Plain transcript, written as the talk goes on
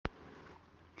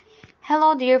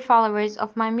Hello dear followers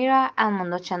of my Mira El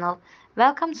Mundo channel.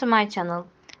 Welcome to my channel.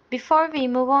 Before we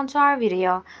move on to our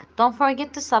video, don't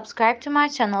forget to subscribe to my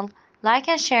channel, like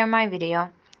and share my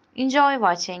video. Enjoy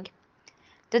watching.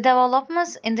 The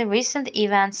developments in the recent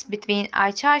events between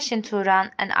Ayça Ayşin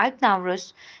Turan and Alp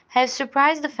Navruz have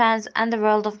surprised the fans and the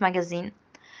world of magazine.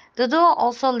 The duo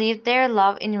also lived their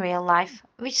love in real life,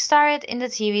 which started in the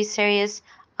TV series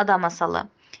Ada Masalı,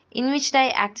 in which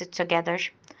they acted together.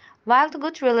 While the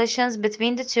good relations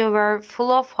between the two were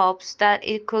full of hopes that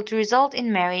it could result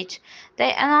in marriage,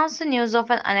 they announced the news of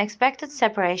an unexpected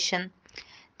separation.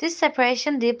 This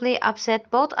separation deeply upset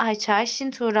both Ayça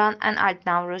Ayşin Turan and Alp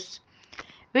Navruz.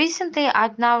 Recently,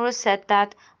 Alp Navruz said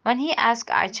that when he asked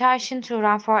Ayça Ayşin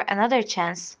Turan for another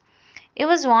chance, it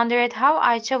was wondered how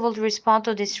Ayça would respond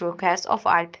to this request of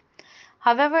Alp.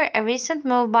 However, a recent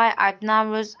move by Alp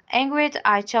Navruz angered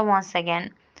Ayça once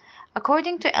again.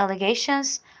 According to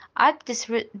allegations, Alp's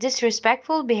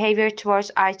disrespectful behavior towards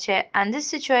Ayça and this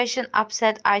situation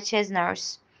upset Ayça's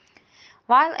nerves.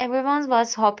 While everyone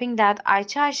was hoping that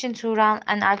Ayça Ayşin Turan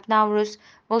and Alp Navruz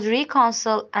would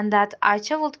reconcile and that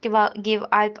Ayça would give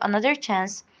Alp another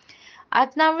chance,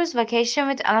 Alp Navruz's vacation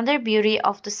with another beauty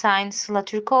of the sign Sıla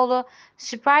Türkoğlu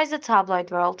surprised the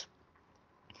tabloid world.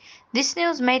 This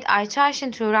news made Ayça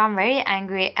Ayşin Turan very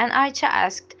angry and Ayça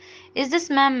asked, "Is this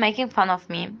man making fun of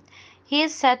me?" He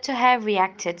is said to have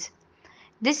reacted.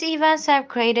 These events have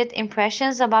created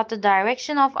impressions about the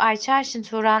direction of Ayça Ayşin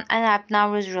Turan and Alp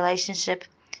Navruz's relationship.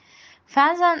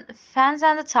 Fans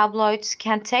and the tabloids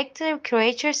can take the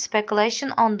creators'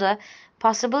 speculation on the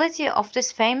possibility of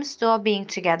this famous duo being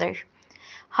together.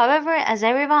 However, as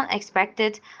everyone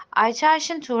expected, Ayça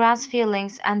Ayşin Turan's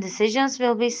feelings and decisions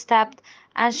will be stepped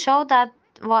and show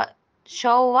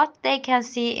what they can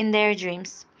see in their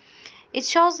dreams. It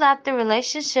shows that the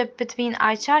relationship between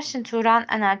Ayça Ayşin Turan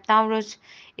and Alp Navruz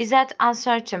is at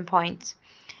uncertain point.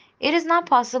 It is not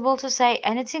possible to say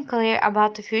anything clear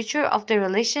about the future of the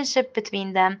relationship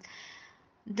between them.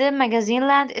 The magazine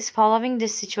land is following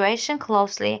this situation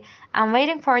closely and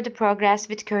waiting for the progress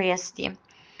with curiosity.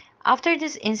 After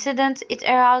this incident, it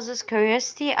arouses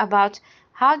curiosity about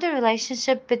how the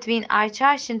relationship between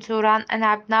Ayça Ayşin Turan and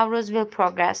Alp Navruz will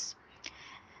progress.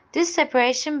 This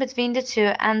separation between the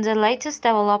two and the latest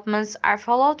developments are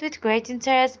followed with great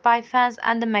interest by fans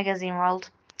and the magazine world.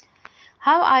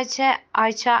 How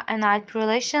Ayça and Alp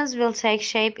relations will take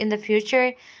shape in the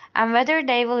future and whether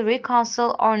they will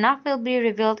reconcile or not will be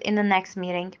revealed in the next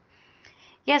meeting.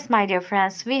 Yes, my dear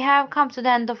friends, we have come to the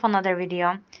end of another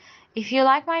video. If you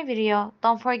like my video,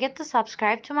 don't forget to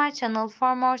subscribe to my channel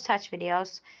for more such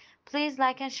videos. Please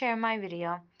like and share my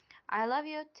video. I love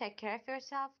you, take care of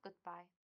yourself, goodbye.